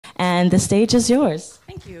and the stage is yours.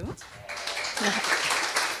 Thank you.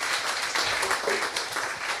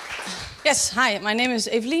 Yes, hi, my name is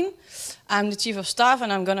Evelien. I'm the Chief of Staff,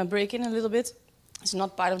 and I'm going to break in a little bit. It's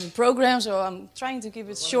not part of the program, so I'm trying to keep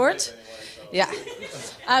it short. Yeah.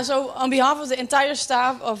 So on behalf of the entire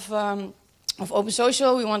staff of Open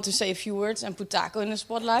Social, we want to say a few words and put Taco in the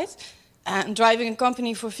spotlight. And driving a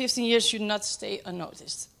company for 15 years should not stay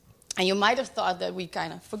unnoticed. And you might have thought that we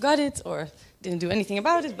kind of forgot it or didn't do anything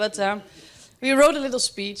about it, but we wrote a little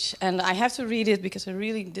speech, and I have to read it because I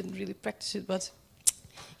really didn't really practice it, but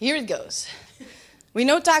here it goes. We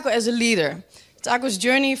know Taco as a leader. Taco's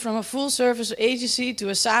journey from a full-service agency to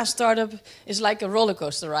a SaaS startup is like a roller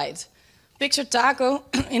coaster ride. Picture Taco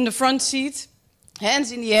in the front seat,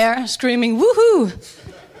 hands in the air, screaming, woohoo!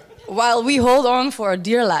 While we hold on for our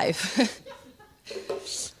dear life.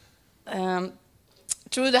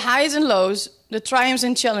 Through the highs and lows, the triumphs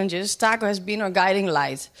and challenges, Taco has been our guiding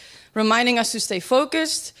light, reminding us to stay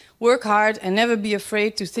focused, work hard, and never be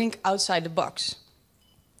afraid to think outside the box.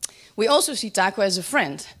 We also see Taco as a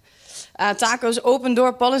friend. Taco's open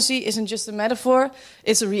door policy isn't just a metaphor,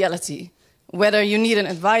 it's a reality. Whether you need an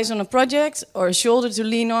advice on a project, or a shoulder to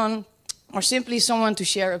lean on, or simply someone to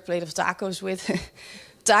share a plate of tacos with,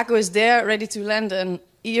 Taco is there, ready to lend an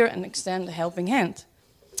ear and extend a helping hand.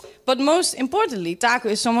 But most importantly, Taco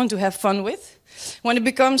is someone to have fun with. When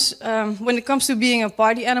it comes to being a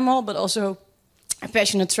party animal, but also a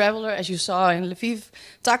passionate traveler, as you saw in Lviv,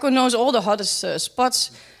 Taco knows all the hottest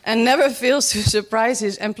spots and never fails to surprise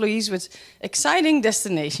his employees with exciting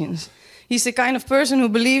destinations. He's the kind of person who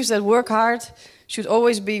believes that work hard should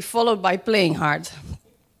always be followed by playing hard.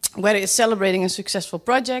 Whether it's celebrating a successful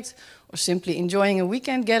project or simply enjoying a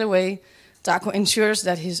weekend getaway, Taco ensures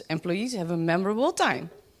that his employees have a memorable time.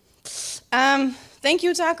 Thank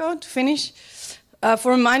you, Taco, to finish,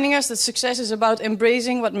 for reminding us that success is about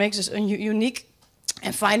embracing what makes us unique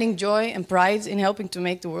and finding joy and pride in helping to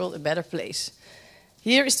make the world a better place.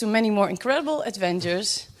 Here is to many more incredible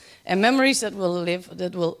adventures and memories that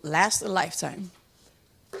will last a lifetime.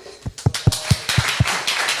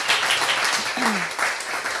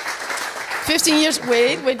 15 years,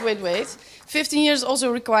 wait. 15 years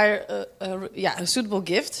also require a suitable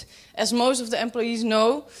gift. As most of the employees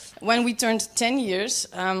know, when we turned 10 years,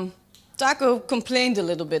 Taco complained a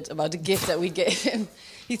little bit about the gift that we gave him.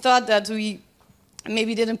 He thought that we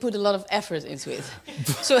maybe didn't put a lot of effort into it.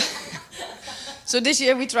 So this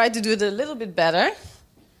year we tried to do it a little bit better.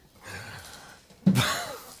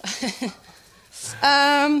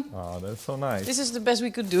 Oh, that's so nice. This is the best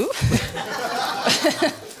we could do.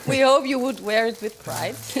 We hope you would wear it with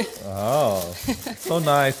pride. Oh, so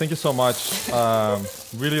nice. Thank you so much.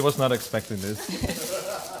 Really was not expecting this.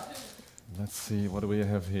 Let's see, what do we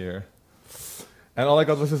have here? And all I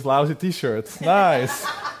got was this lousy t-shirt. Nice.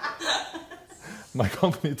 My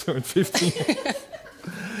company turned 15.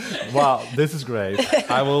 Wow, this is great.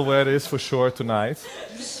 I will wear this for sure tonight.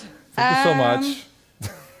 Thank you so much.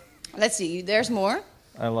 Let's see, there's more.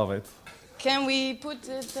 I love it. Can we put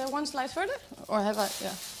it one slide further? Or have I?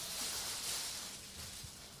 Yeah.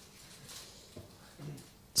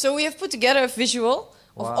 So we have put together a visual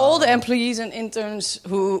of all the employees and interns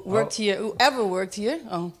who worked here, who ever worked here.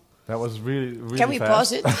 Oh. That was really, really Can we fast.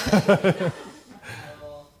 pause it? Okay.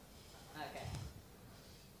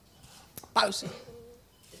 Pause.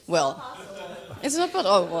 Well, it's not but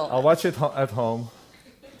oh well. I'll watch it at home.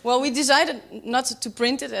 Well, we decided not to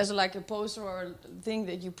print it as like a poster or a thing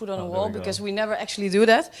that you put on a wall because we never actually do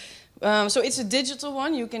that. So it's a digital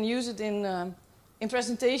one. You can use it in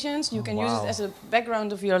presentations. You can use it as a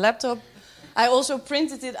background of your laptop. I also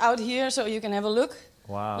printed it out here so you can have a look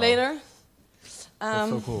later. That's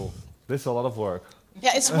so cool. This is a lot of work.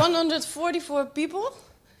 Yeah, it's 144 people.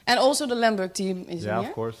 And also the Lemberg team is in here. Yeah,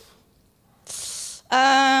 of course.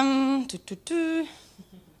 Oh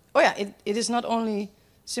yeah, it is not only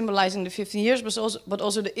symbolizing the 15 years, but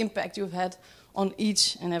also the impact you've had on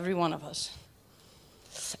each and every one of us.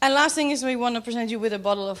 And last thing is we want to present you with a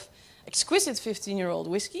bottle of exquisite 15-year-old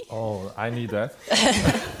whiskey. Oh, I need that.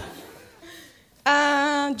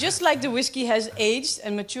 Just like the whiskey has aged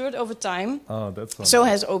and matured over time, that's so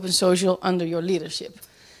has Open Social under your leadership.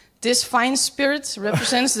 This fine spirit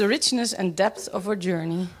represents the richness and depth of our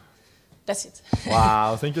journey. That's it.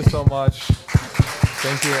 Wow, thank you so much.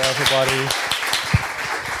 Thank you, everybody.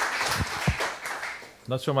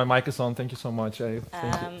 Not sure my mic is on. Thank you so much, Abe.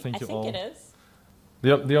 Thank you all. I think it is.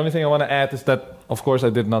 The only thing I want to add is that, of course, I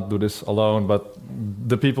did not do this alone, but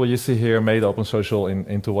the people you see here made Open Social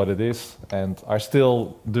into what it is and are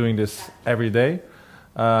still doing this every day.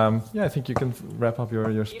 Yeah, I think you can wrap up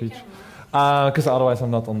your speech. Because otherwise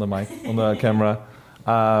I'm not on the mic, on the camera.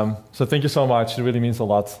 So thank you so much. It really means a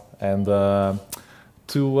lot. And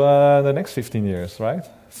to the next 15 years, right?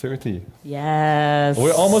 30. Yes.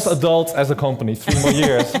 We're almost adults as a company. 3 more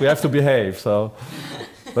years. We have to behave. So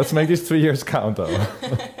let's make these 3 years count, though.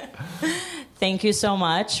 Thank you so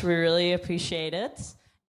much. We really appreciate it.